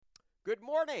Good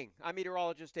morning. I'm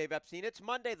meteorologist Dave Epstein. It's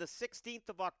Monday, the 16th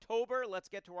of October. Let's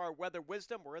get to our weather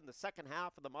wisdom. We're in the second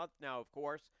half of the month now, of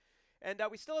course. And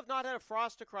we still have not had a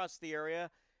frost across the area.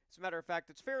 As a matter of fact,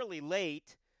 it's fairly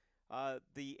late.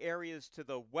 The areas to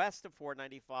the west of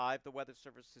 495, the Weather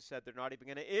Service has said they're not even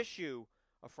going to issue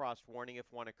a frost warning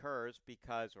if one occurs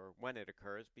or when it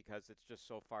occurs, because it's just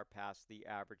so far past the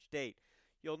average date.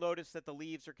 You'll notice that the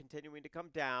leaves are continuing to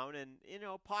come down and,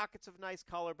 pockets of nice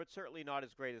color, but certainly not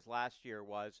as great as last year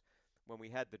was when we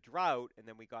had the drought and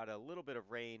then we got a little bit of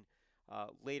rain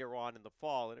later on in the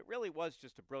fall. And it really was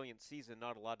just a brilliant season,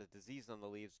 not a lot of disease on the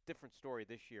leaves. Different story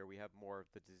this year. We have more of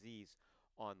the disease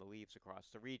on the leaves across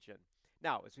the region.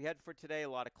 Now, as we head for today, a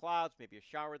lot of clouds, maybe a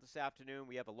shower this afternoon.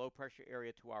 We have a low pressure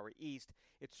area to our east.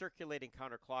 It's circulating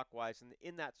counterclockwise, and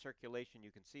in that circulation, you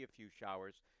can see a few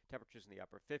showers, temperatures in the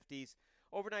upper 50s.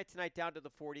 Overnight tonight, down to the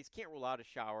 40s. Can't rule out a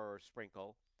shower or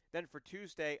sprinkle. Then for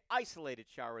Tuesday, isolated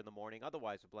shower in the morning,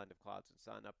 otherwise a blend of clouds and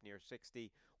sun up near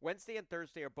 60. Wednesday and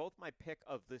Thursday are both my pick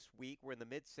of this week. We're in the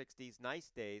mid 60s,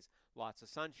 nice days, lots of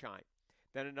sunshine.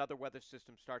 Then another weather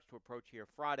system starts to approach here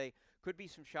Friday. Could be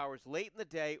some showers late in the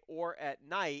day or at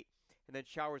night, and then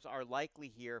showers are likely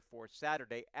here for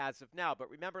Saturday as of now. But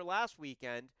remember last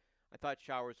weekend, I thought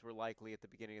showers were likely at the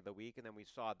beginning of the week, and then we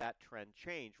saw that trend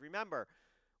change. Remember,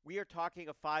 we are talking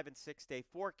a 5 and 6 day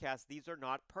forecast. These are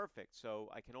not perfect, so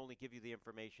I can only give you the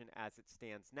information as it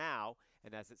stands now.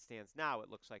 And as it stands now, it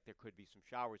looks like there could be some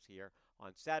showers here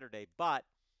on Saturday, but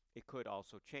it could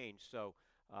also change. So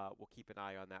we'll keep an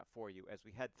eye on that for you as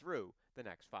we head through the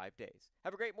next 5 days.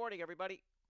 Have a great morning, everybody.